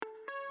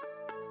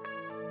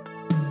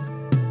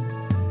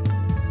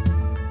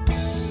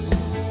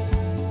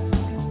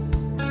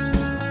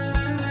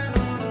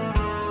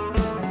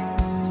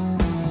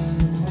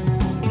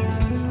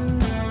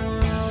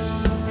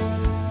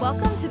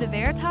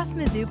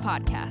Veritas Mizzou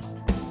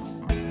podcast.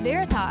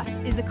 Veritas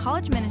is the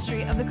college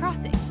ministry of The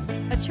Crossing,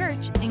 a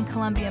church in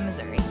Columbia,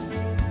 Missouri.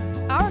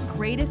 Our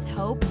greatest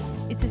hope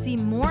is to see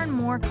more and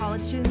more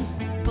college students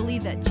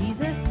believe that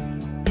Jesus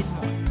is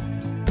more.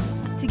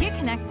 To get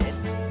connected,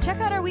 check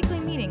out our weekly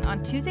meeting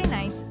on Tuesday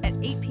nights at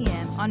 8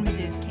 p.m. on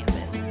Mizzou's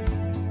campus.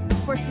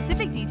 For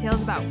specific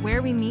details about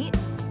where we meet,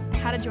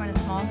 how to join a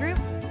small group,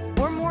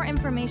 or more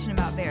information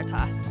about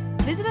Veritas,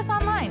 visit us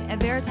online at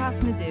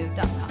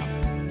veritasmizzou.com.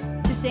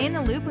 To stay in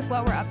the loop with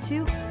what we're up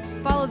to,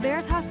 follow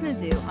Veritas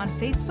Mizzou on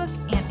Facebook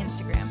and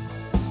Instagram.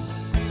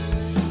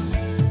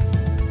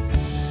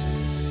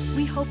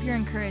 We hope you're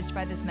encouraged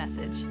by this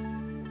message.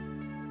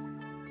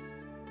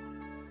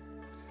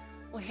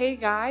 Well, hey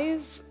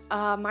guys,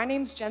 my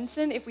name's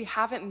Jensen. If we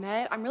haven't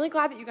met, I'm really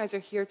glad that you guys are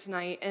here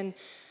tonight. And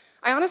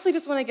I honestly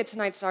just want to get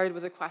tonight started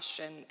with a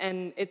question.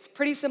 And it's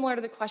pretty similar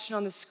to the question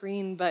on the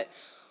screen, but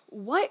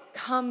what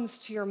comes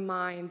to your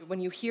mind when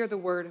you hear the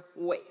word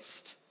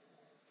waste?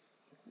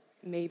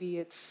 Maybe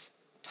it's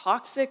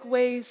toxic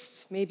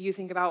waste. Maybe you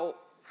think about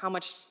how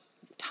much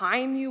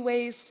time you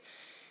waste.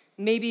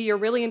 Maybe you're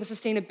really into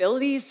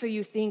sustainability, so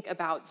you think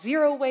about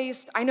zero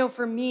waste. I know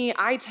for me,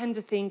 I tend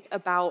to think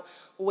about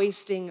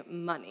wasting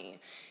money.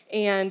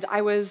 And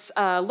I was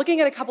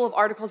looking at a couple of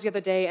articles the other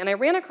day, and I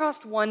ran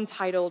across one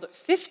titled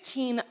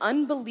 15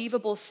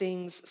 Unbelievable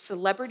Things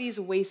Celebrities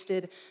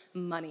Wasted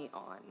Money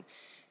On.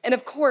 And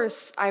of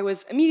course, I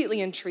was immediately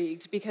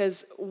intrigued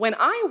because when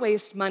I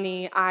waste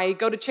money, I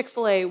go to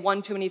Chick-fil-A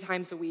one too many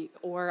times a week,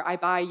 or I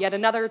buy yet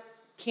another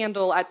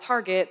candle at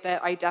Target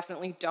that I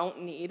definitely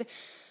don't need.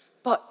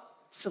 But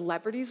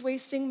celebrities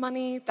wasting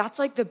money, that's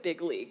like the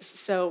big leagues.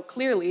 So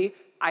clearly,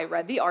 I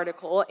read the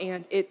article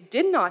and it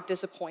did not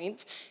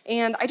disappoint.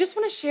 And I just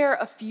want to share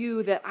a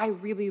few that I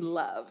really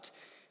loved.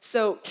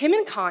 So Kim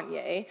and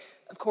Kanye,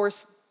 of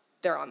course,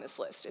 they're on this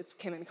list. It's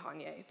Kim and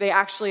Kanye. They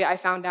actually, I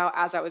found out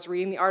as I was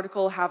reading the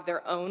article, have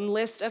their own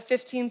list of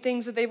 15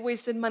 things that they've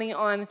wasted money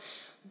on.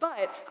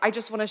 But I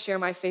just want to share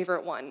my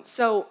favorite one.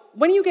 So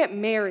when you get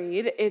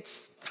married,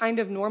 it's kind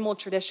of normal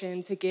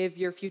tradition to give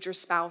your future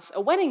spouse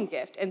a wedding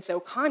gift. And so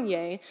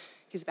Kanye,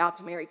 he's about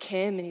to marry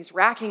Kim, and he's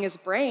racking his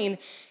brain,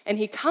 and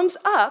he comes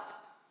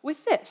up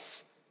with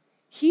this.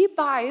 He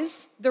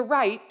buys the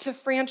right to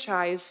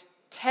franchise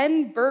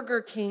 10 Burger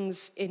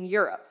Kings in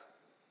Europe.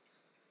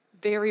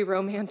 Very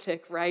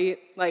romantic, right?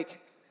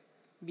 Like,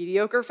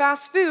 mediocre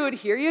fast food,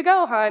 here you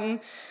go, hun.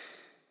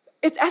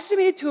 It's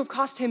estimated to have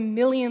cost him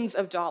millions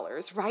of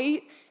dollars,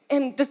 right?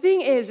 And the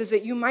thing is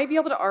that you might be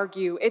able to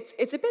argue it's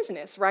a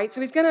business, right? So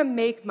he's gonna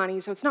make money,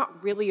 so it's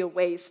not really a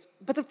waste.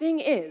 But the thing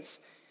is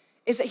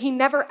that he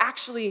never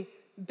actually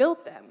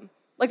built them.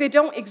 Like, they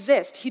don't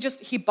exist.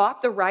 He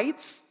bought the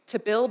rights to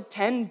build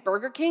 10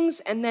 Burger Kings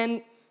and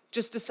then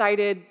just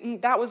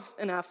decided that was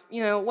enough,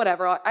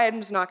 whatever, I'm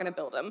just not gonna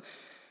build them.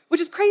 Which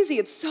is crazy,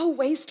 it's so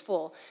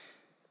wasteful.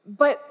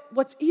 But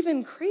what's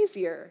even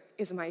crazier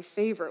is my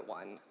favorite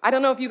one. I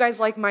don't know if you guys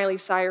like Miley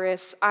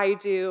Cyrus. I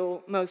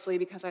do, mostly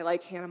because I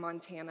like Hannah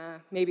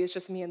Montana. Maybe it's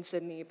just me and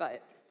Sydney,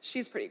 but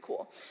she's pretty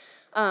cool.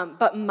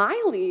 But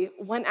Miley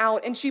went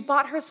out and she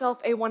bought herself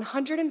a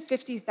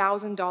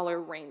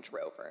 $150,000 Range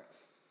Rover.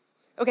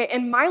 Okay,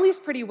 and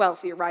Miley's pretty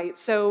wealthy, right?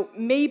 So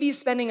maybe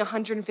spending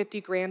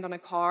 $150,000 on a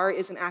car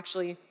isn't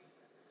actually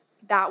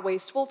that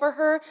wasteful for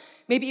her.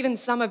 Maybe even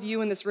some of you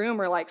in this room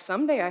are like,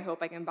 someday I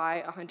hope I can buy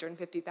a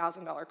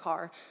 $150,000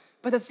 car.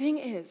 But the thing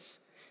is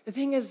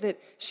that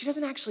she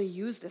doesn't actually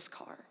use this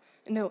car.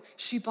 No,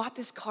 she bought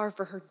this car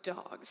for her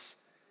dogs.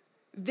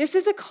 This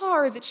is a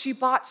car that she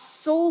bought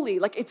solely,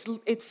 like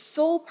its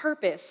sole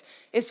purpose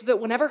is so that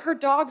whenever her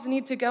dogs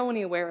need to go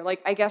anywhere,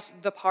 like I guess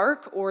the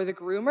park or the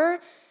groomer,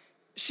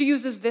 she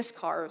uses this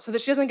car so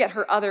that she doesn't get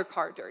her other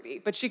car dirty,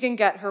 but she can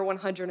get her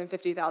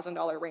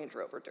 $150,000 Range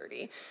Rover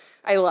dirty.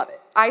 I love it.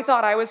 I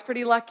thought I was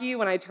pretty lucky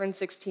when I turned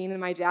 16 and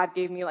my dad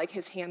gave me like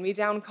his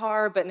hand-me-down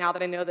car, but now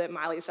that I know that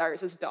Miley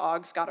Cyrus's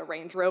dogs got a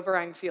Range Rover,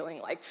 I'm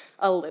feeling like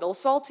a little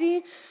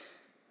salty.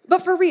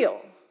 But for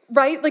real,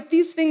 right? Like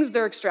these things,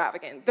 they're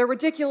extravagant. They're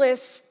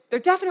ridiculous. They're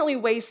definitely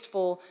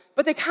wasteful,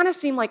 but they kind of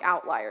seem like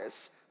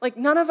outliers. Like,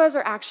 none of us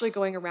are actually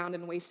going around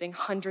and wasting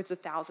hundreds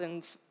of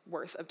thousands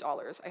worth of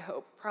dollars, I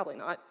hope. Probably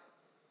not.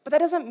 But that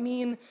doesn't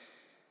mean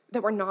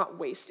that we're not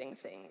wasting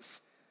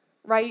things,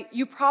 right?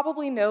 You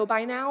probably know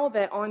by now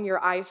that on your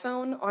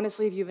iPhone,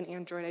 honestly, if you have an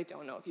Android, I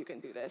don't know if you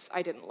can do this.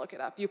 I didn't look it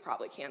up. You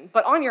probably can.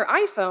 But on your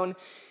iPhone,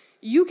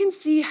 you can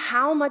see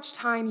how much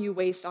time you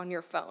waste on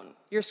your phone,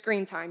 your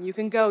screen time. You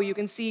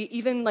can see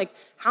even like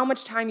how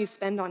much time you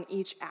spend on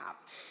each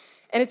app.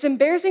 And it's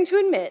embarrassing to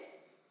admit,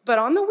 but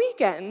on the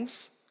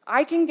weekends,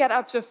 I can get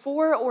up to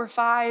 4 or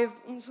 5,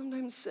 and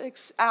sometimes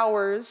 6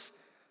 hours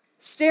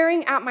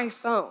staring at my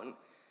phone,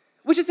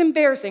 which is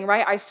embarrassing,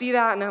 right? I see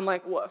that and I'm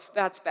like, woof,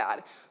 that's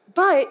bad.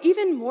 But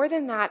even more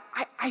than that,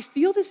 I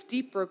feel this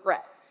deep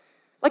regret.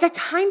 Like I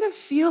kind of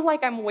feel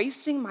like I'm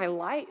wasting my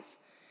life.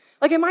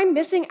 Like, am I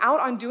missing out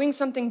on doing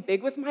something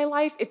big with my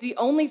life if the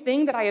only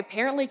thing that I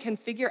apparently can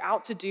figure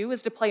out to do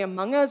is to play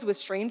Among Us with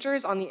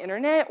strangers on the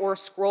internet or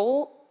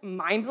scroll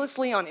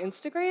mindlessly on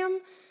Instagram?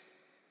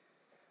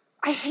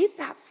 I hate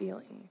that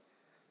feeling.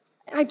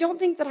 And I don't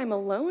think that I'm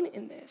alone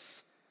in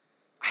this.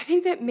 I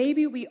think that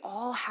maybe we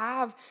all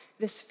have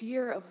this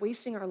fear of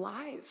wasting our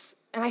lives.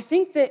 And I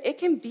think that it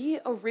can be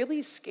a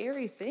really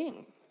scary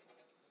thing.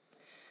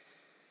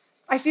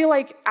 I feel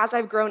like as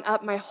I've grown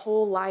up my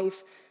whole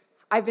life,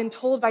 I've been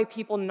told by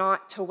people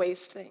not to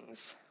waste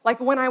things. Like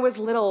when I was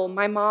little,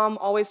 my mom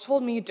always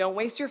told me, don't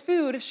waste your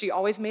food. She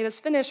always made us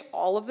finish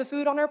all of the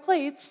food on our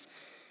plates.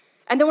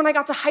 And then when I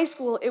got to high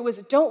school, it was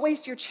don't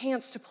waste your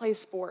chance to play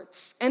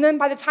sports. And then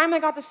by the time I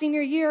got the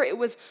senior year, it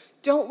was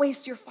don't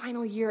waste your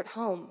final year at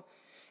home.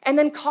 And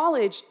then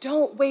college,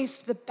 don't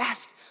waste the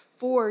best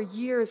 4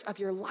 years of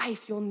your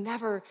life. You'll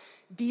never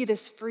be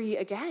this free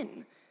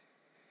again.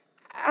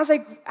 As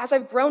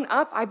I've grown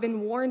up, I've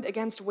been warned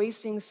against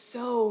wasting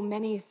so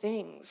many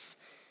things.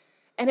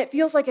 And it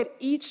feels like at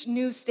each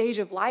new stage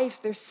of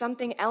life, there's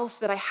something else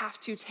that I have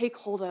to take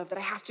hold of, that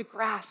I have to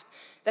grasp,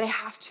 that I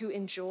have to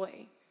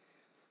enjoy.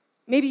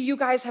 Maybe you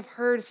guys have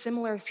heard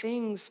similar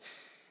things.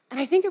 And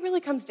I think it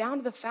really comes down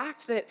to the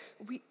fact that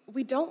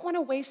we don't want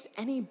to waste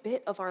any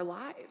bit of our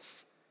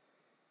lives.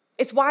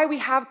 It's why we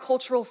have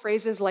cultural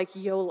phrases like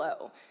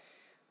YOLO.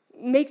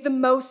 Make the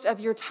most of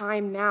your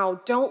time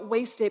now. Don't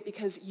waste it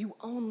because you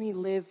only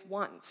live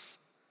once.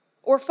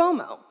 Or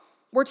FOMO.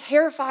 We're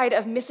terrified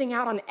of missing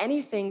out on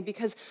anything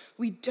because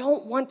we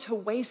don't want to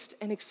waste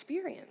an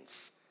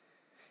experience.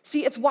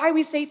 See, it's why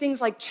we say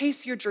things like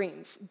chase your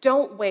dreams,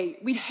 don't wait.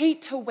 We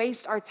hate to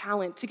waste our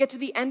talent, to get to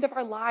the end of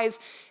our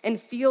lives and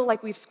feel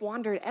like we've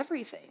squandered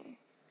everything.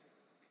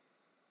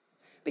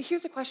 But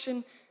here's a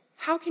question,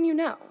 how can you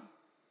know?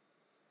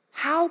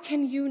 How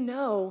can you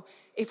know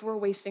if we're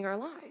wasting our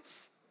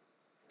lives?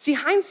 See,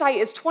 hindsight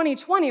is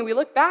 20/20. We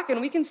look back and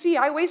we can see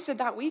I wasted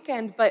that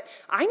weekend, but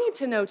I need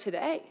to know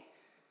today.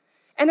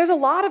 And there's a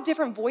lot of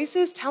different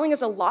voices telling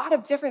us a lot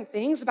of different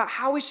things about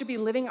how we should be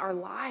living our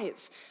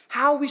lives,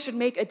 how we should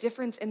make a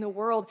difference in the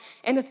world.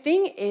 And the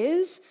thing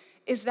is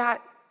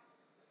that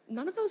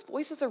none of those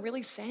voices are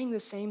really saying the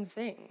same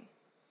thing.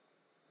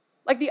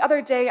 Like the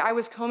other day, I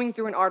was combing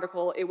through an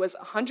article. It was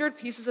 100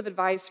 pieces of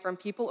advice from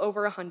people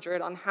over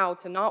 100 on how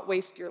to not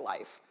waste your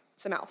life.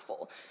 It's a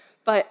mouthful.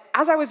 But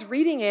as I was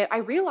reading it, I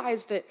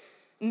realized that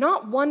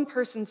not one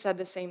person said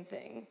the same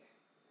thing.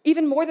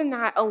 Even more than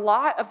that, a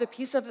lot of the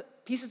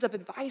pieces of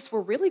advice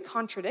were really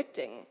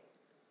contradicting.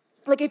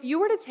 Like if you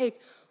were to take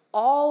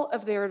all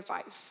of their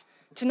advice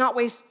to not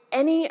waste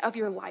any of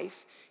your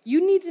life,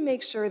 you need to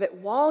make sure that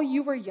while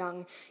you were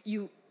young,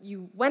 you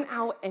went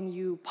out and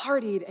you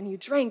partied and you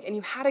drank and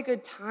you had a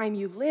good time,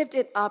 you lived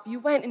it up, you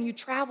went and you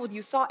traveled,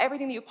 you saw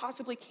everything that you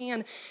possibly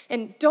can,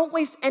 and don't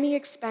waste any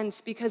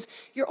expense because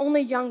you're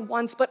only young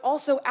once, but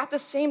also at the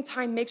same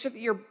time, make sure that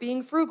you're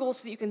being frugal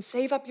so that you can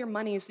save up your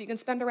money, so you can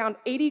spend around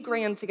 80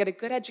 grand to get a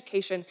good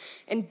education,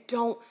 and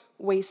don't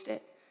waste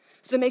it.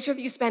 So make sure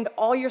that you spend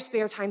all your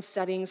spare time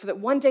studying so that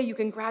one day you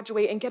can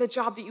graduate and get a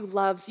job that you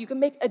love, so you can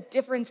make a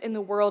difference in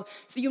the world,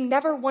 so you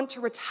never want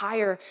to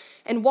retire.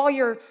 And while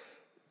you're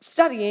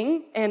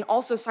studying and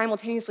also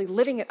simultaneously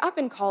living it up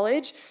in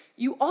college,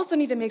 you also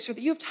need to make sure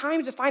that you have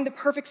time to find the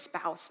perfect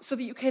spouse so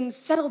that you can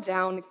settle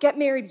down, get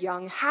married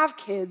young, have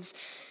kids,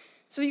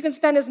 so that you can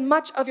spend as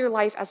much of your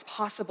life as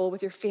possible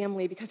with your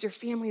family because your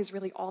family is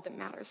really all that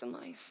matters in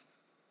life.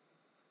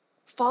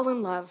 Fall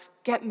in love,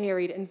 get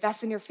married,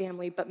 invest in your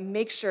family, but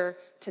make sure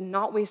to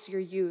not waste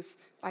your youth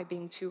by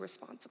being too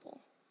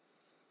responsible.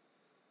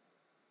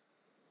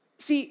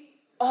 See,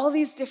 all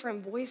these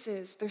different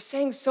voices, they're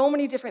saying so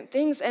many different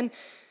things, and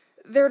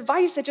their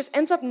advice, it just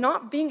ends up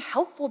not being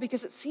helpful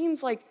because it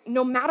seems like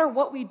no matter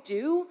what we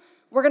do,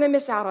 we're gonna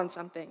miss out on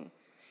something.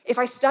 If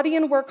I study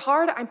and work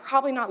hard, I'm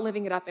probably not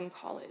living it up in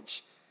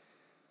college.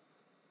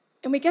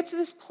 And we get to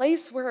this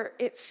place where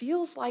it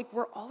feels like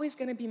we're always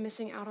gonna be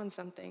missing out on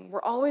something.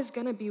 We're always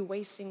gonna be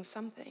wasting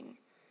something.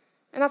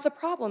 And that's a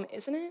problem,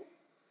 isn't it?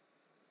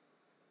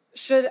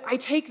 Should I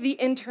take the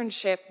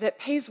internship that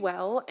pays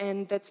well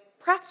and that's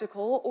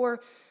practical, or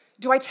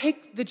do I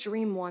take the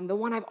dream one, the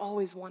one I've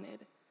always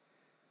wanted?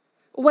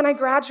 When I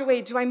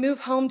graduate, do I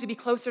move home to be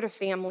closer to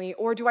family,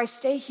 or do I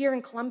stay here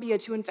in Columbia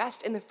to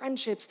invest in the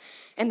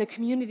friendships and the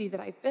community that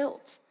I've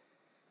built?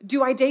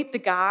 Do I date the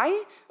guy,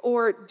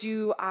 or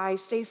do I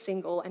stay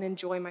single and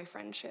enjoy my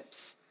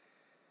friendships?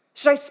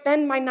 Should I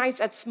spend my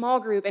nights at small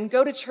group and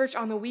go to church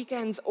on the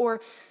weekends, or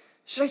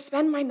should I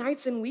spend my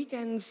nights and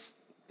weekends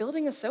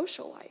building a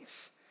social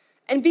life?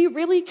 And be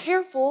really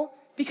careful,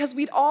 because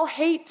we'd all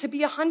hate to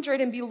be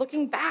 100 and be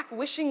looking back,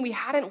 wishing we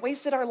hadn't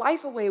wasted our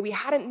life away, we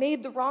hadn't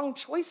made the wrong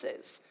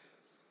choices.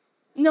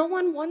 No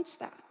one wants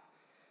that.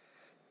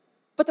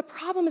 But the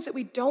problem is that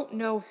we don't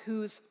know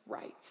who's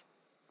right.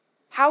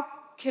 How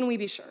can we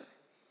be sure?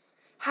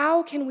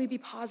 How can we be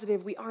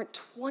positive we aren't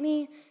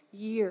 20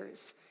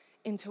 years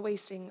into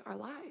wasting our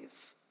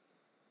lives?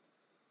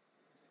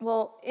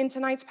 Well, in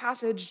tonight's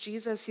passage,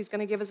 Jesus, he's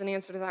gonna give us an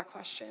answer to that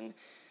question.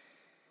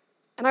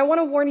 And I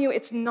wanna warn you,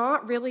 it's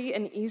not really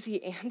an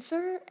easy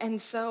answer,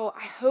 and so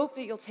I hope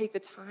that you'll take the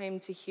time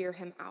to hear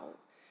him out.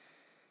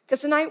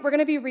 Because tonight we're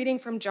going to be reading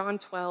from John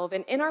 12,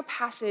 and in our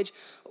passage,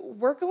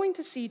 we're going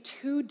to see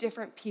two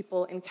different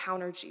people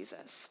encounter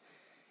Jesus.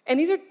 And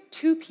these are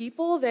two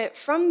people that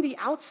from the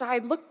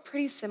outside look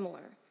pretty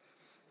similar.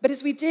 But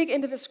as we dig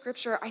into the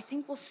scripture, I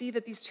think we'll see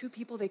that these two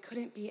people, they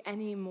couldn't be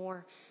any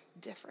more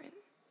different.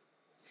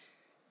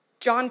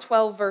 John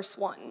 12, verse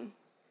 1.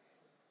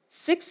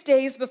 6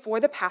 days before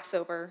the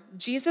Passover,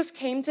 Jesus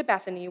came to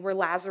Bethany where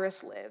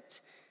Lazarus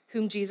lived,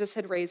 whom Jesus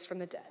had raised from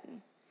the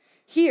dead.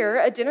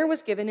 Here, a dinner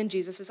was given in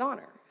Jesus'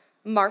 honor.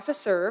 Martha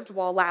served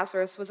while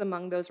Lazarus was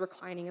among those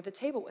reclining at the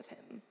table with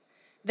him.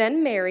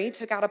 Then Mary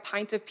took out a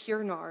pint of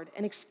pure nard,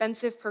 an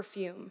expensive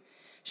perfume.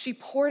 She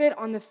poured it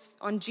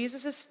on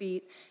Jesus'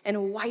 feet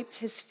and wiped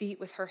his feet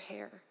with her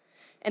hair.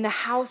 And the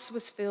house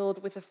was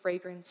filled with the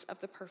fragrance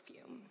of the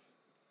perfume.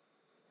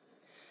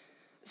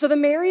 So the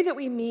Mary that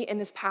we meet in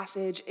this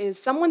passage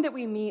is someone that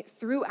we meet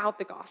throughout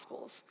the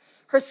Gospels.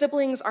 Her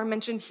siblings are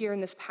mentioned here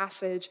in this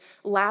passage,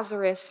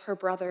 Lazarus, her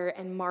brother,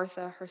 and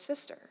Martha, her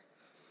sister.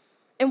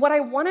 And what I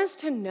want us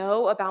to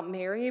know about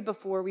Mary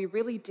before we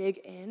really dig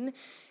in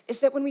is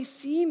that when we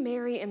see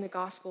Mary in the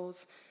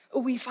Gospels,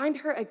 we find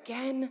her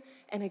again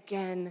and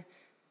again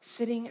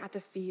sitting at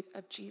the feet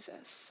of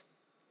Jesus.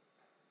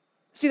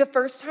 See, the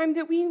first time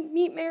that we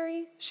meet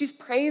Mary, she's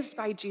praised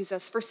by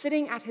Jesus for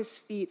sitting at his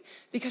feet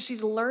because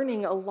she's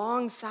learning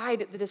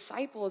alongside the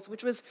disciples,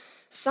 which was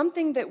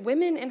something that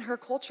women in her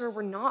culture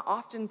were not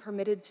often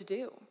permitted to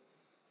do.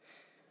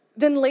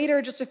 Then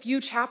later, just a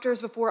few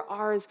chapters before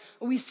ours,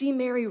 we see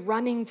Mary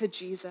running to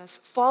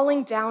Jesus,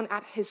 falling down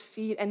at his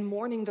feet and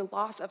mourning the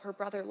loss of her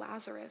brother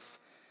Lazarus.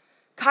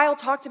 Kyle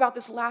talked about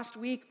this last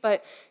week,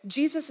 but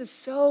Jesus is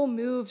so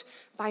moved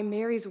by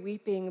Mary's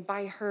weeping,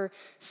 by her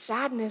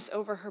sadness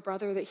over her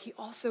brother, that he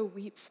also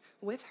weeps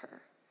with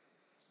her.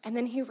 And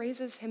then he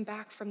raises him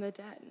back from the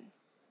dead.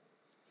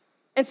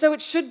 And so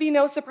it should be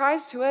no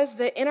surprise to us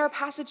that in our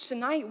passage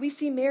tonight, we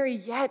see Mary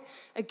yet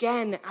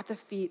again at the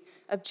feet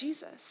of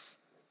Jesus.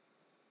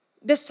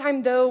 This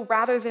time, though,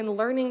 rather than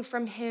learning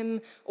from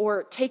him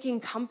or taking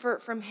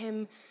comfort from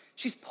him,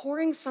 she's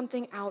pouring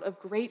something out of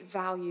great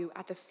value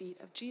at the feet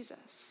of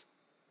Jesus.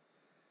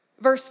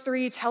 Verse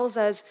 3 tells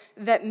us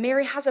that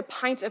Mary has a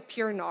pint of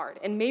pure nard.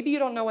 And maybe you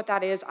don't know what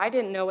that is. I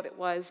didn't know what it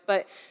was.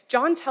 But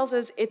John tells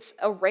us it's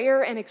a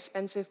rare and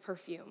expensive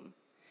perfume.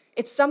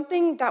 It's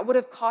something that would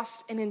have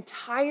cost an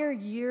entire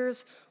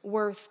year's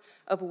worth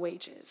of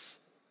wages.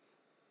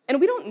 And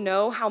we don't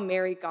know how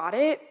Mary got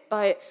it,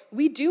 but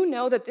we do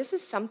know that this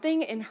is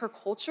something in her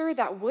culture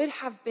that would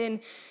have been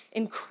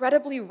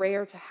incredibly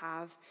rare to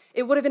have.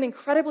 It would have been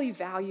incredibly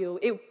valuable.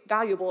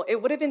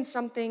 It would have been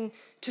something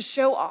to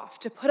show off,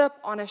 to put up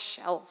on a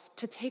shelf,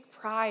 to take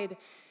pride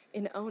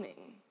in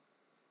owning.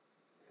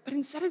 But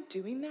instead of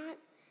doing that,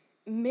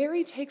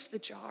 Mary takes the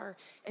jar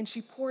and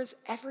she pours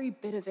every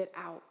bit of it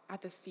out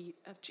at the feet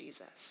of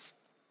Jesus.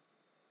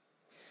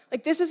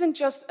 Like, this isn't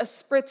just a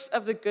spritz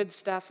of the good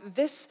stuff.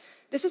 This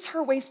is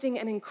her wasting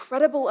an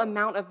incredible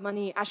amount of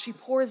money as she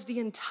pours the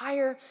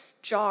entire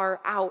jar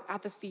out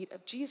at the feet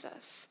of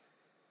Jesus.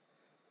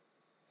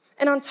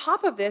 And on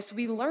top of this,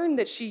 we learn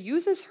that she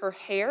uses her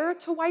hair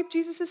to wipe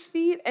Jesus'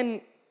 feet. And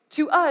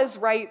to us,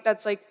 right,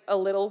 that's like a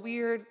little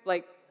weird.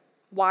 Like,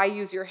 why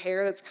use your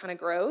hair? That's kind of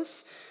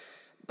gross.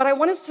 But I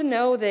want us to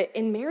know that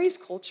in Mary's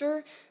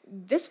culture,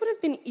 this would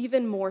have been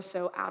even more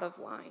so out of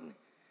line.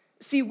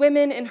 See,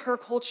 women in her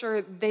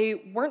culture, they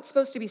weren't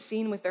supposed to be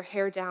seen with their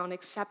hair down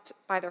except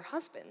by their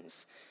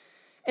husbands.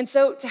 And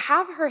so to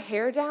have her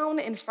hair down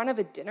in front of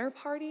a dinner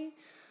party,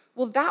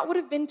 well, that would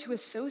have been to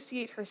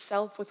associate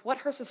herself with what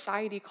her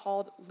society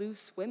called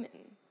loose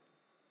women.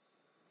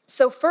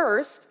 So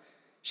first,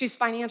 she's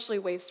financially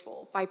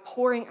wasteful by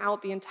pouring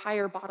out the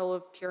entire bottle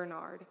of pure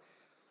nard.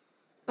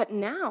 But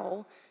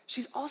now,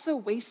 she's also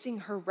wasting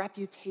her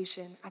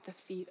reputation at the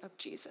feet of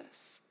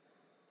Jesus.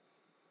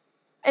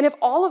 And if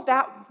all of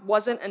that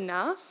wasn't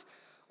enough,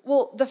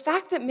 well, the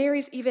fact that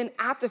Mary's even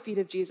at the feet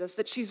of Jesus,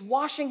 that she's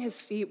washing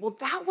his feet, well,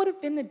 that would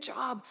have been the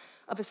job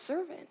of a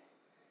servant.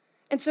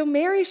 And so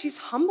Mary, she's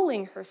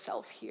humbling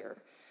herself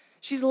here.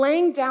 She's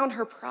laying down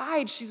her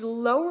pride. She's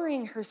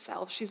lowering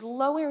herself. She's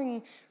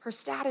lowering her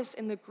status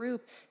in the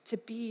group to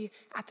be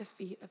at the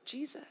feet of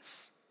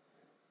Jesus.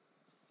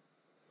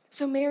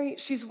 So Mary,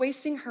 she's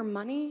wasting her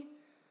money,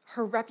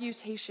 her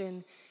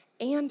reputation,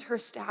 and her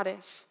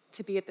status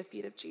to be at the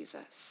feet of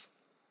Jesus.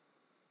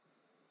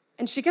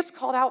 And she gets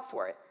called out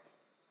for it.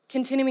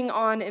 Continuing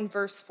on in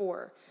verse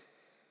 4.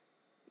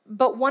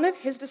 But one of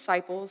his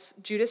disciples,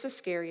 Judas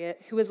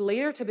Iscariot, who was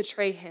later to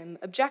betray him,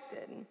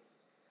 objected.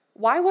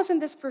 Why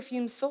wasn't this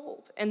perfume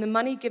sold and the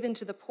money given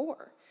to the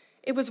poor?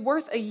 It was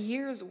worth a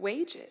year's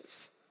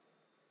wages.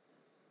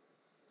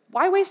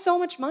 Why waste so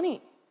much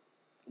money?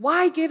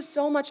 Why give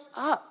so much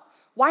up?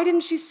 Why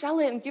didn't she sell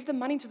it and give the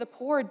money to the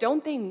poor?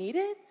 Don't they need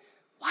it?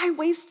 Why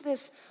waste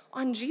this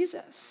on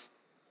Jesus?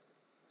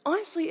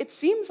 Honestly, it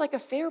seems like a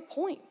fair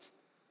point.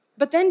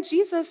 But then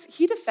Jesus,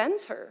 he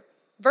defends her.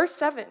 Verse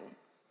 7,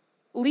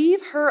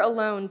 leave her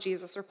alone,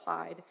 Jesus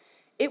replied.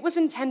 It was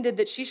intended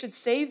that she should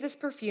save this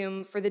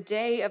perfume for the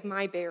day of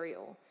my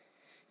burial.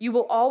 You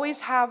will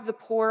always have the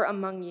poor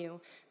among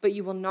you, but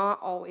you will not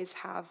always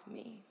have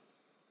me.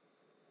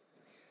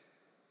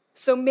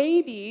 So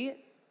maybe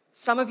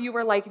some of you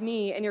are like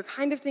me and you're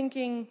kind of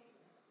thinking,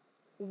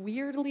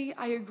 weirdly,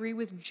 I agree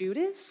with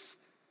Judas.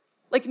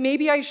 Like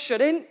maybe I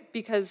shouldn't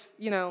because,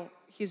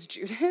 he's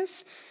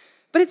Judas.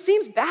 But it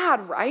seems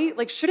bad, right?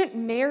 Like shouldn't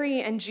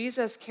Mary and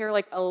Jesus care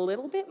like a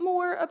little bit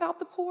more about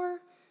the poor?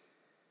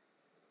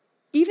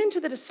 Even to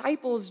the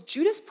disciples,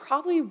 Judas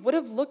probably would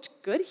have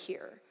looked good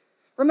here.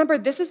 Remember,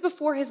 this is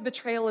before his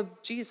betrayal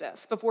of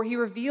Jesus, before he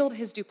revealed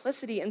his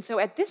duplicity. And so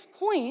at this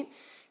point,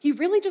 he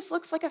really just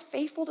looks like a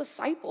faithful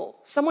disciple,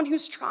 someone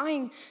who's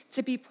trying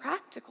to be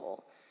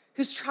practical,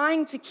 who's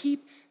trying to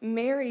keep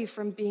Mary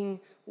from being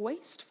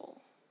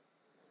wasteful.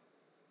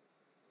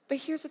 But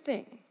here's the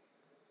thing.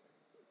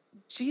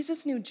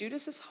 Jesus knew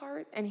Judas's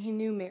heart and he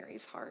knew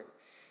Mary's heart.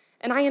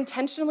 And I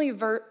intentionally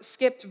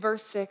skipped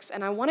verse 6,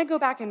 and I want to go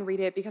back and read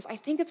it because I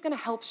think it's going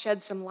to help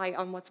shed some light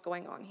on what's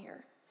going on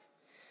here.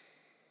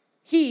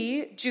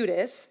 He,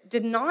 Judas,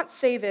 did not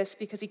say this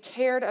because he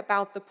cared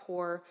about the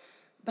poor,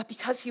 but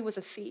because he was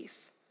a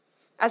thief.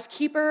 As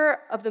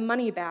keeper of the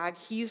money bag,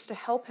 he used to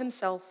help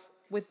himself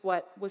with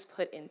what was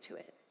put into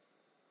it.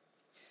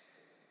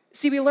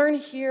 See, we learn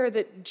here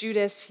that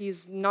Judas,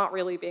 he's not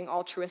really being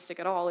altruistic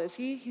at all, is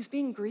he? He's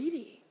being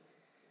greedy.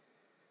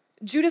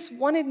 Judas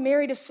wanted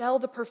Mary to sell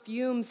the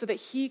perfume so that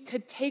he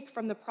could take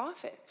from the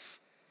profits.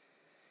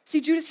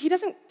 See, Judas, he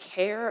doesn't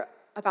care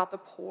about the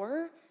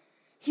poor.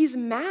 He's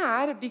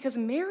mad because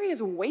Mary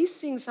is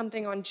wasting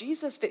something on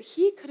Jesus that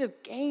he could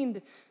have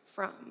gained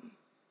from.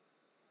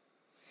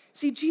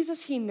 See,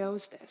 Jesus, he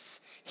knows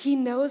this. He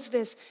knows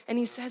this, and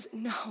he says,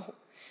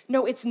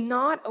 no, it's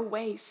not a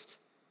waste.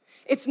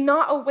 It's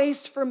not a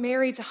waste for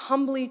Mary to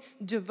humbly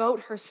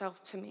devote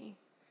herself to me.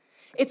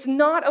 It's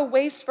not a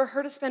waste for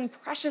her to spend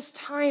precious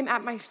time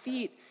at my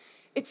feet.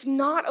 It's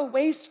not a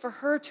waste for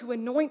her to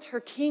anoint her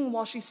king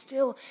while she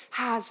still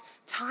has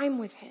time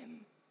with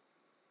him.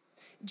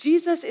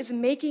 Jesus is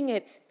making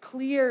it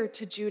clear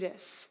to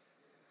Judas,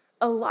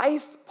 a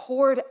life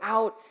poured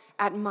out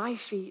at my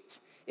feet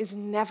is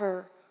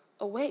never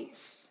a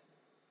waste.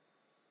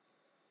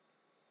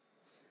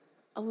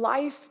 A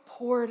life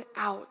poured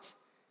out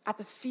at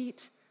the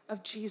feet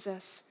of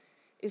Jesus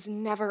is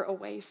never a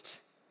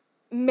waste.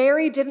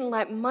 Mary didn't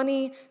let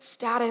money,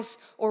 status,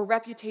 or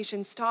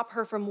reputation stop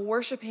her from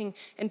worshiping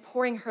and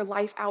pouring her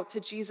life out to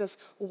Jesus.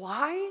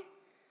 Why?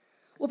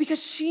 Well,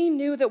 because she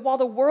knew that while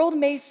the world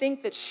may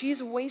think that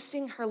she's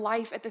wasting her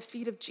life at the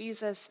feet of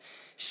Jesus,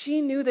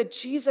 she knew that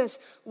Jesus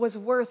was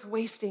worth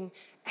wasting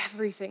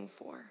everything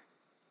for.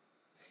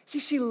 See,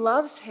 she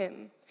loves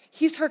him.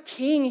 He's her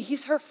king.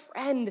 He's her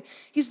friend.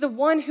 He's the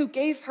one who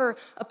gave her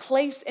a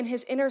place in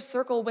his inner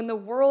circle when the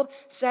world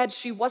said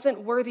she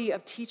wasn't worthy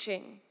of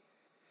teaching.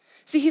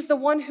 See, he's the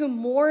one who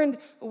mourned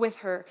with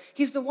her.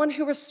 He's the one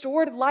who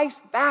restored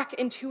life back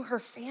into her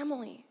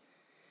family.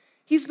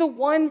 He's the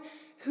one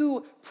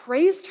who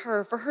praised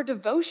her for her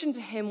devotion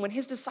to him when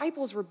his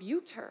disciples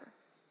rebuked her.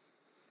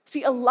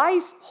 See, a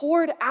life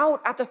poured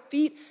out at the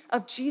feet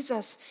of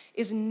Jesus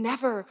is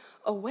never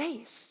a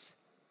waste.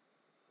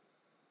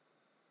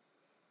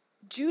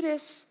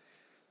 Judas,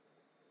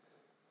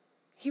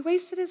 he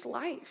wasted his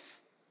life.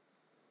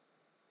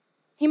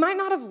 He might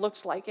not have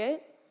looked like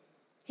it.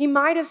 He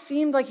might have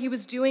seemed like he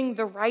was doing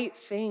the right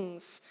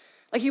things,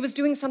 like he was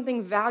doing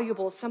something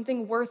valuable,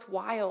 something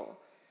worthwhile.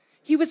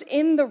 He was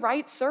in the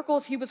right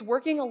circles. He was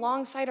working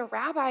alongside a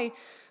rabbi,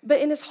 but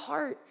in his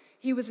heart,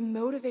 he was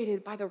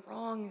motivated by the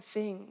wrong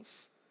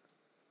things: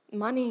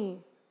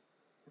 money,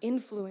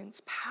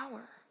 influence,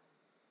 power.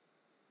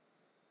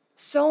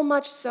 So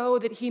much so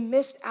that he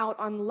missed out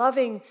on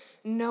loving,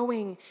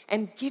 knowing,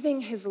 and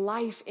giving his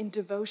life in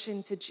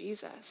devotion to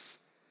Jesus.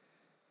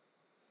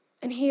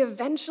 And he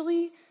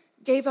eventually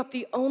gave up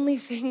the only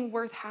thing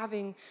worth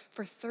having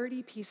for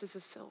 30 pieces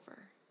of silver.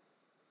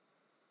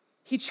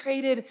 He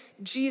traded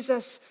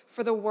Jesus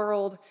for the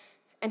world,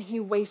 and he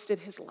wasted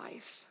his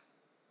life.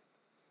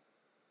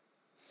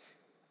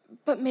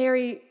 But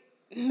Mary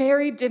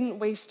didn't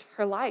waste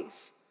her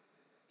life.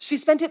 She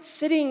spent it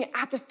sitting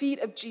at the feet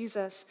of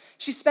Jesus.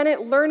 She spent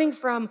it learning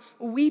from,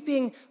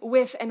 weeping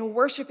with, and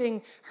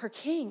worshiping her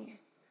King.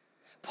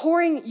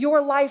 Pouring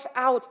your life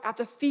out at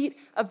the feet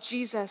of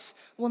Jesus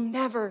will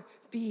never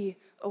be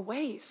a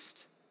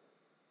waste.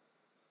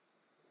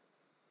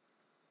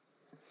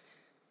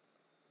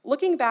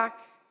 Looking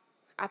back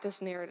at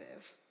this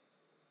narrative,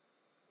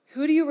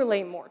 who do you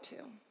relate more to?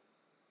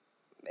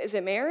 Is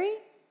it Mary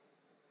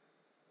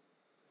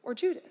or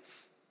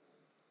Judas?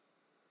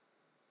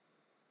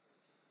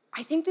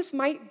 I think this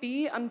might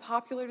be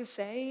unpopular to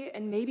say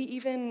and maybe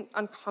even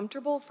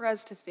uncomfortable for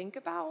us to think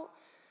about,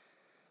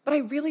 but I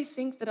really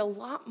think that a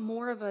lot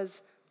more of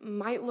us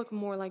might look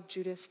more like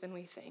Judas than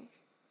we think.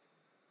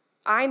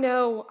 I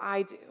know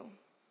I do.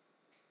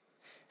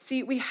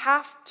 See, we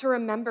have to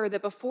remember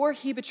that before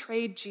he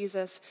betrayed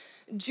Jesus,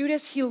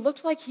 Judas, he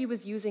looked like he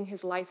was using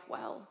his life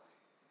well.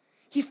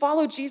 He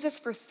followed Jesus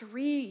for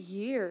 3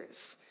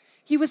 years.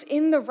 He was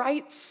in the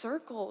right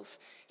circles.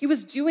 He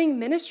was doing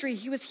ministry.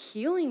 He was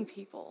healing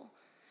people.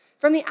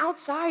 From the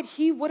outside,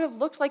 he would have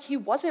looked like he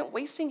wasn't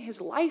wasting his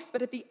life,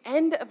 but at the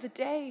end of the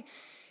day,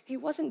 he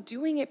wasn't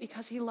doing it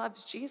because he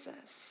loved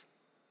Jesus.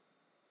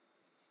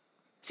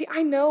 See,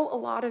 I know a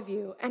lot of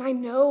you, and I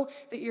know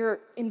that you're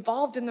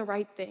involved in the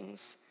right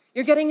things.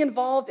 You're getting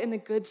involved in the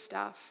good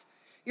stuff.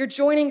 You're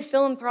joining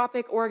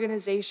philanthropic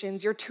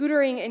organizations. You're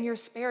tutoring in your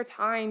spare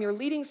time. You're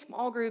leading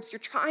small groups. You're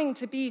trying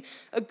to be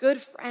a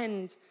good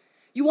friend.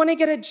 You want to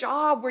get a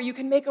job where you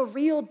can make a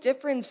real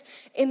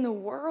difference in the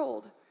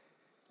world.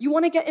 You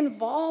want to get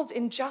involved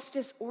in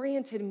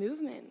justice-oriented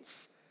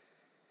movements.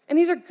 And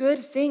these are good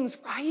things,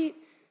 right?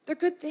 They're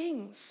good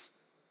things.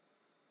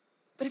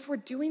 But if we're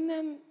doing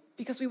them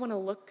because we want to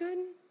look good,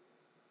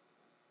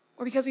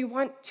 or because we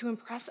want to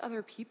impress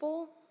other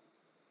people,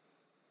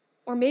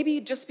 or maybe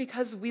just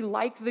because we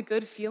like the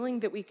good feeling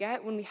that we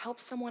get when we help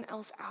someone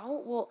else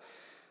out, well,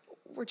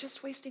 we're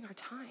just wasting our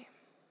time.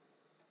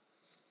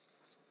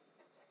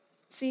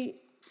 See,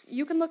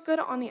 you can look good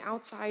on the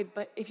outside,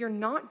 but if you're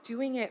not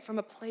doing it from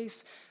a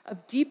place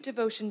of deep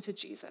devotion to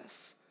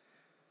Jesus,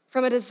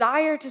 from a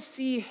desire to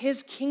see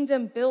his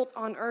kingdom built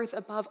on earth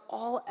above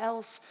all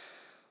else,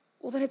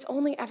 well, then it's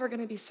only ever going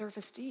to be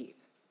surface deep.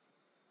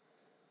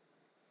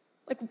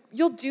 Like,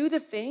 you'll do the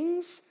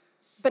things,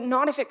 but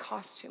not if it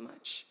costs too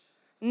much.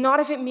 Not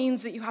if it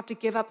means that you have to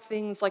give up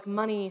things like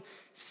money,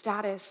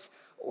 status,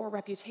 or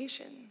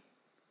reputation.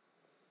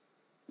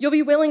 You'll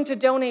be willing to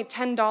donate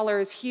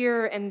 $10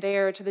 here and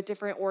there to the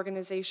different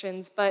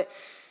organizations, but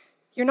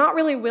you're not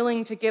really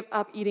willing to give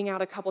up eating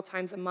out a couple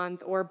times a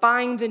month, or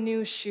buying the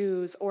new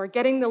shoes, or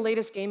getting the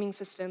latest gaming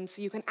system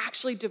so you can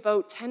actually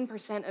devote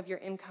 10% of your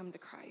income to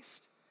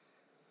Christ.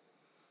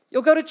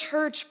 You'll go to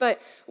church,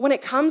 but when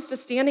it comes to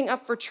standing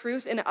up for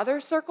truth in other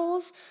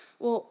circles,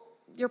 well,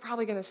 you're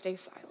probably going to stay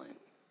silent.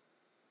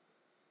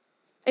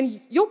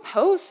 And you'll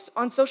post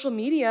on social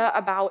media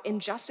about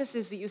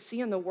injustices that you see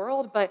in the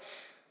world, but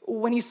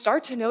when you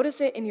start to notice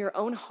it in your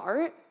own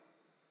heart,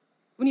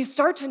 when you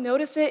start to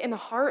notice it in the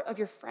heart of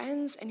your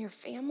friends and your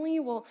family,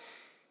 well,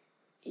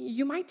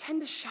 you might tend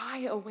to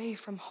shy away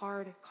from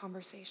hard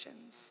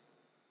conversations.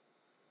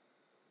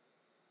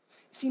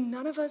 See,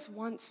 none of us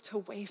wants to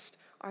waste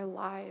our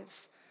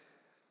lives,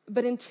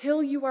 but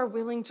until you are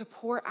willing to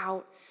pour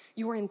out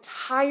your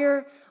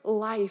entire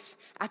life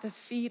at the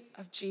feet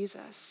of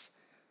Jesus,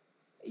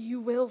 you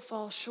will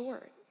fall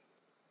short.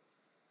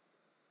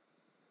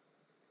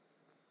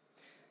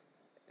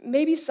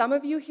 Maybe some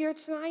of you here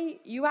tonight,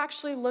 you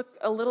actually look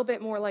a little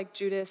bit more like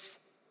Judas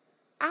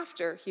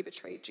after he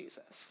betrayed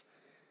Jesus.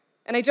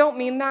 And I don't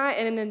mean that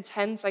in an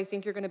intense, I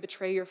think you're going to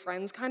betray your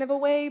friends kind of a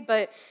way,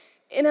 but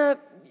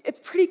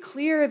it's pretty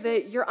clear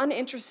that you're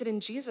uninterested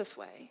in Jesus'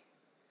 way.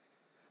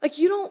 Like,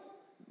 you don't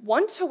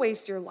want to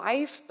waste your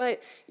life,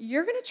 but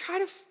you're going to try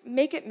to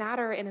make it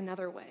matter in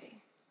another way.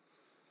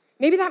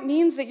 Maybe that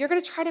means that you're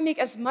going to try to make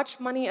as much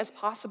money as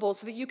possible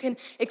so that you can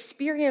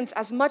experience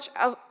as much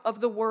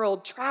of the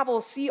world, travel,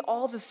 see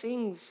all the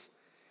things.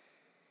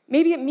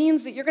 Maybe it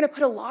means that you're going to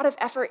put a lot of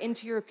effort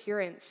into your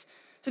appearance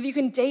so that you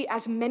can date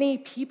as many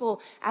people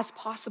as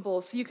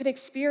possible, so you can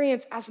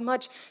experience as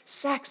much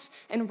sex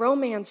and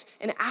romance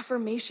and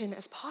affirmation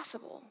as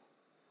possible.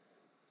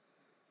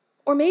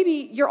 Or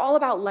maybe you're all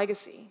about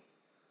legacy.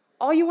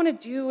 All you want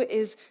to do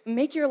is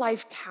make your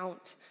life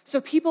count, so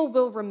people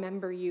will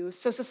remember you,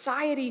 so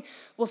society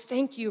will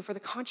thank you for the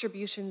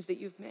contributions that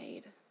you've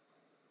made.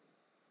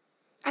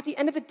 At the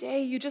end of the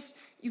day,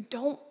 you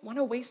don't want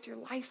to waste your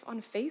life on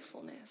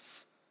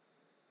faithfulness.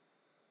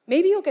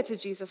 Maybe you'll get to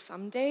Jesus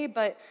someday,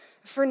 but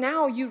for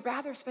now, you'd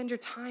rather spend your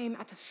time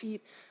at the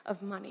feet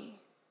of money,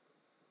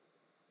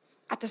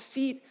 at the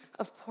feet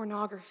of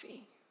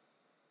pornography,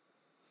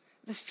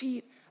 the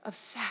feet of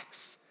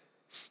sex,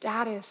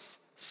 status,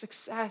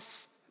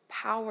 success,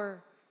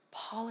 power,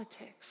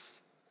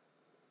 politics.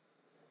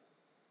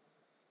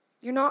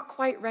 You're not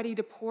quite ready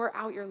to pour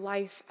out your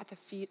life at the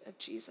feet of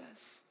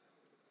Jesus.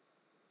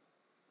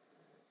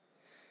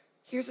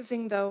 Here's the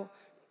thing, though.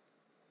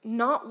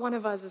 Not one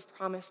of us is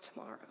promised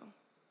tomorrow.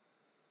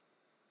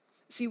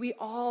 See, we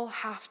all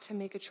have to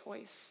make a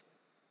choice.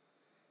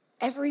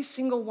 Every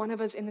single one of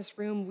us in this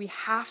room, we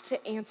have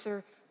to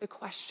answer the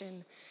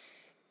question,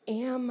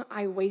 am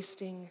I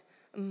wasting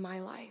my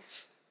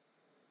life?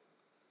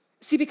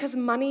 See, because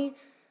money,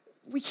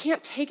 we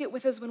can't take it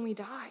with us when we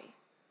die.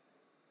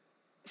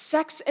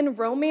 Sex and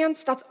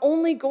romance, that's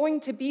only going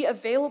to be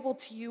available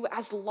to you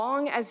as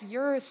long as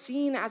you're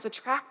seen as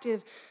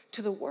attractive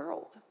to the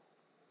world.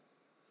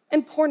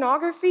 And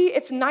pornography,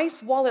 it's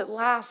nice while it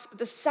lasts, but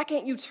the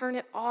second you turn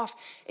it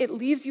off, it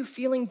leaves you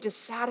feeling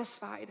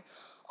dissatisfied,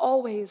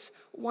 always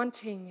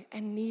wanting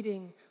and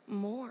needing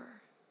more.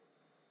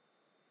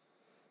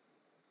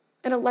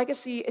 And a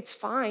legacy, it's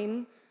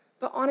fine,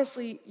 but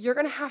honestly, you're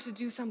gonna have to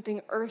do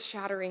something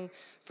earth-shattering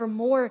for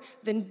more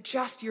than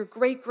just your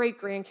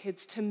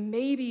great-great-grandkids to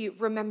maybe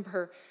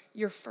remember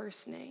your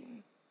first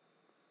name.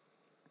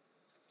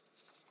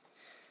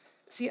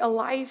 See, a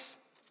life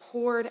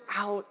poured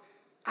out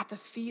at the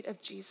feet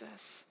of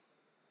Jesus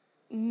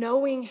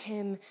knowing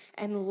him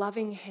and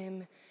loving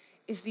him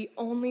is the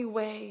only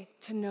way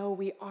to know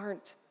we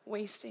aren't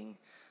wasting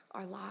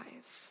our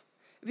lives.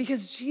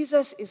 Because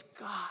Jesus is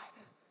God.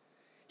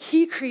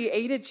 He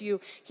created you.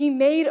 He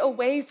made a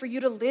way for you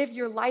to live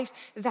your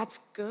life that's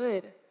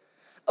good.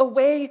 A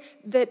way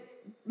that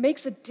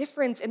makes a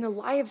difference in the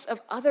lives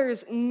of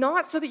others,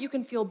 not so that you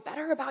can feel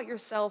better about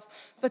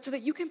yourself, but so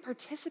that you can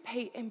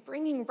participate in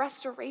bringing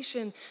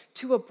restoration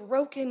to a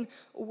broken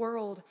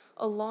world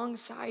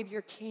alongside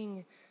your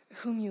King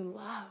whom you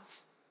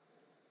love.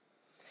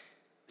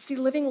 See,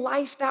 living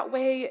life that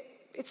way,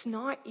 it's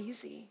not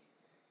easy.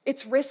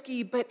 It's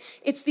risky, but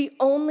it's the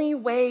only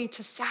way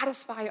to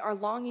satisfy our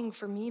longing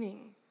for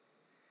meaning.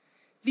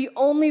 The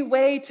only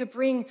way to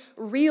bring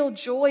real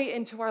joy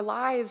into our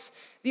lives.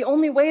 The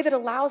only way that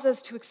allows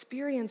us to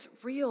experience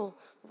real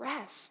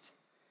rest.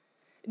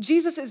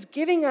 Jesus is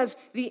giving us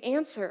the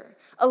answer.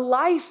 A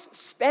life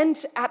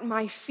spent at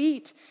my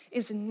feet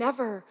is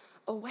never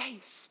a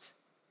waste.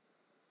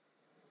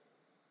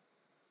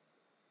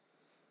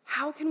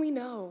 How can we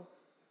know?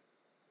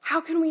 How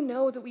can we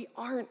know that we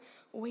aren't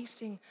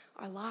wasting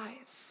our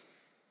lives?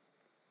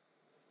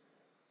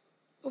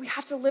 But we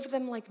have to live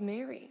them like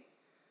Mary,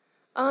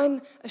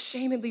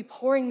 unashamedly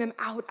pouring them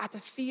out at the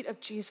feet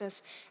of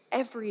Jesus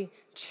every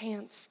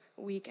chance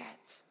we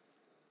get.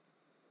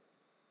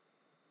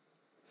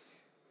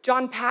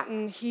 John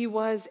Paton, he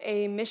was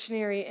a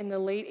missionary in the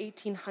late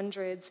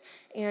 1800s,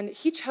 and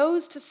he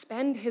chose to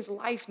spend his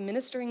life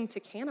ministering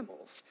to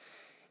cannibals.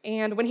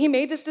 And when he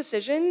made this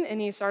decision and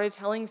he started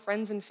telling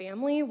friends and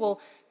family, well,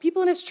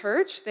 people in his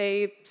church,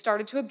 they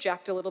started to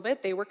object a little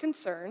bit. They were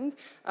concerned.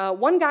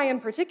 One guy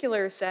in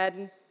particular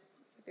said,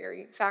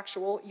 very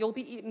factual, "You'll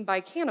be eaten by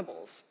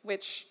cannibals,"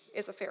 which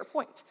is a fair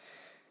point.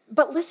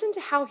 But listen to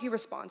how he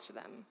responds to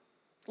them.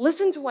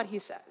 Listen to what he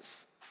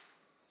says.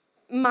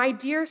 "My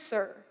dear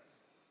sir,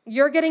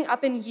 you're getting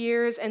up in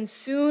years and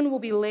soon will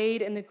be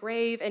laid in the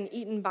grave and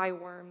eaten by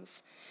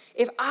worms.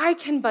 If I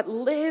can but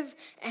live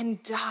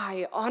and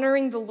die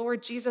honoring the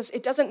Lord Jesus,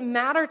 it doesn't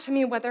matter to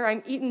me whether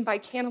I'm eaten by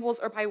cannibals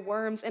or by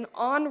worms. And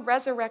on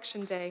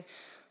resurrection day,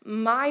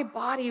 my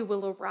body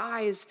will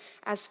arise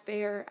as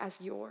fair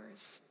as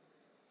yours."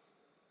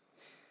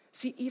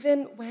 See,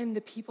 even when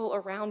the people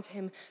around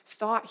him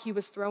thought he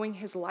was throwing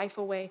his life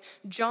away,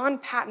 John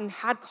Paton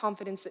had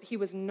confidence that he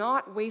was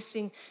not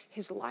wasting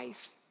his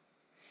life.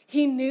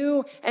 He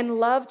knew and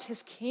loved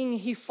his King.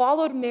 He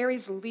followed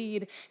Mary's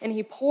lead, and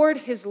he poured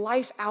his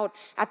life out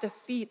at the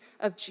feet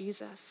of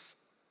Jesus.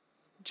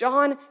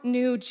 John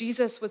knew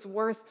Jesus was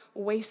worth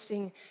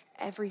wasting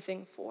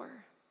everything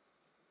for.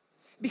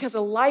 Because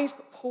a life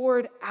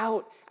poured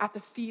out at the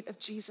feet of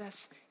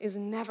Jesus is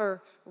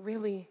never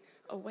really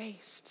a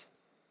waste.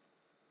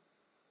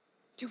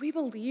 Do we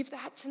believe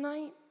that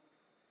tonight?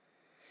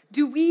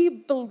 Do we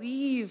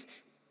believe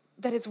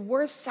that it's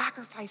worth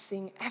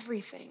sacrificing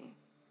everything?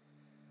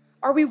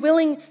 Are we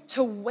willing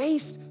to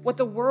waste what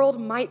the world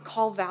might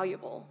call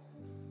valuable?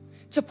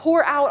 To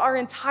pour out our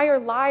entire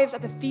lives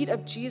at the feet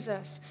of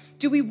Jesus?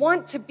 Do we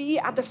want to be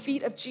at the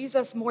feet of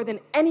Jesus more than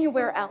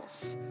anywhere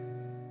else?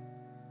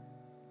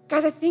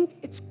 Guys, I think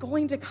it's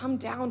going to come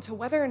down to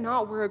whether or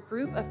not we're a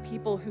group of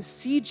people who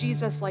see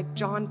Jesus like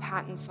John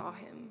Paton saw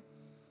him,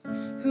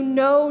 who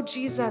know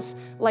Jesus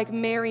like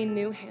Mary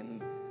knew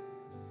him.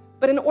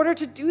 But in order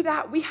to do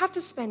that, we have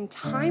to spend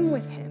time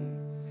with him,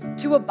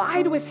 to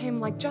abide with him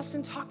like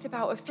Justin talked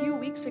about a few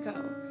weeks ago.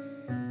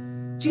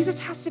 Jesus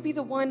has to be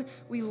the one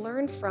we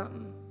learn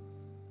from,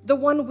 the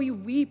one we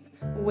weep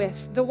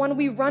with, the one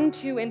we run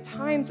to in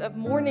times of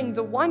mourning,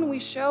 the one we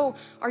show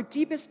our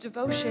deepest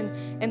devotion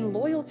and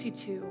loyalty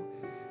to.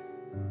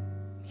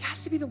 He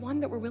has to be the one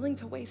that we're willing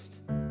to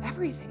waste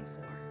everything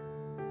for.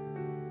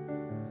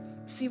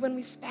 See, when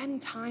we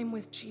spend time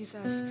with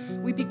Jesus,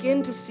 we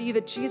begin to see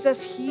that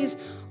Jesus, he's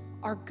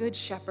our good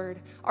shepherd,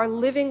 our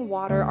living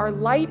water, our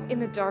light in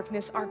the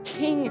darkness, our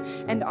King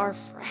and our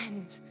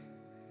friend.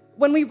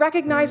 When we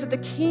recognize that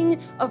the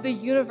King of the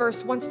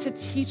universe wants to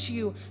teach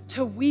you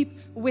to weep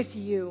with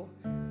you,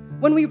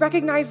 when we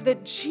recognize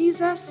that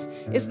Jesus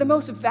is the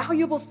most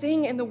valuable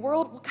thing in the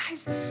world, well,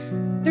 guys,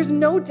 there's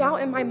no doubt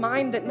in my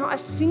mind that not a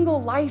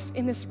single life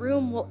in this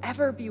room will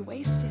ever be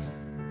wasted.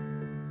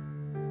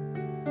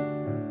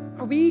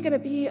 Are we going to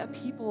be a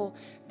people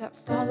that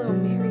follow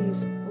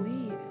Mary's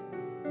lead?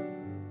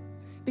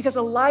 Because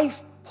a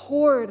life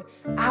poured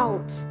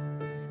out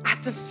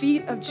at the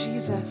feet of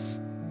Jesus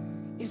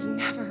is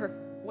never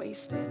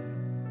wasted.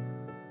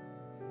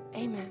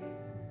 Amen.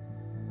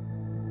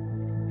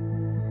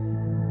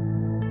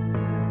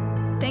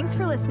 Thanks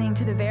for listening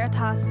to the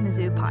Veritas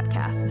Mizzou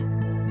podcast.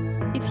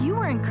 If you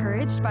were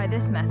encouraged by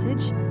this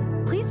message,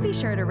 please be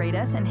sure to rate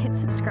us and hit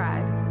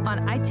subscribe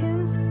on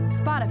iTunes,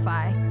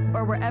 Spotify,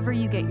 or wherever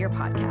you get your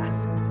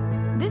podcasts.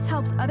 This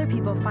helps other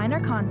people find our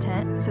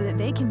content so that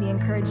they can be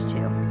encouraged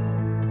too.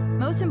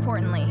 Most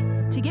importantly,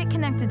 to get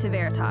connected to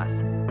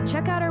Veritas,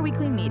 check out our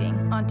weekly meeting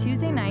on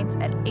Tuesday nights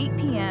at 8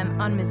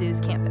 p.m. on Mizzou's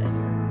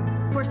campus.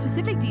 For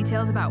specific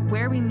details about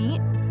where we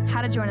meet,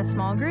 how to join a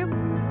small group,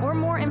 or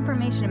more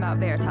information about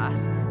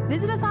Veritas,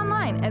 visit us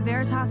online at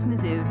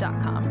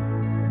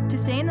veritasmizzou.com. To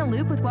stay in the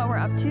loop with what we're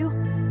up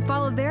to,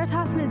 follow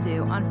Veritas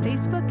Mizzou on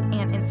Facebook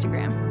and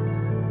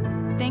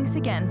Instagram. Thanks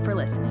again for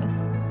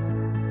listening.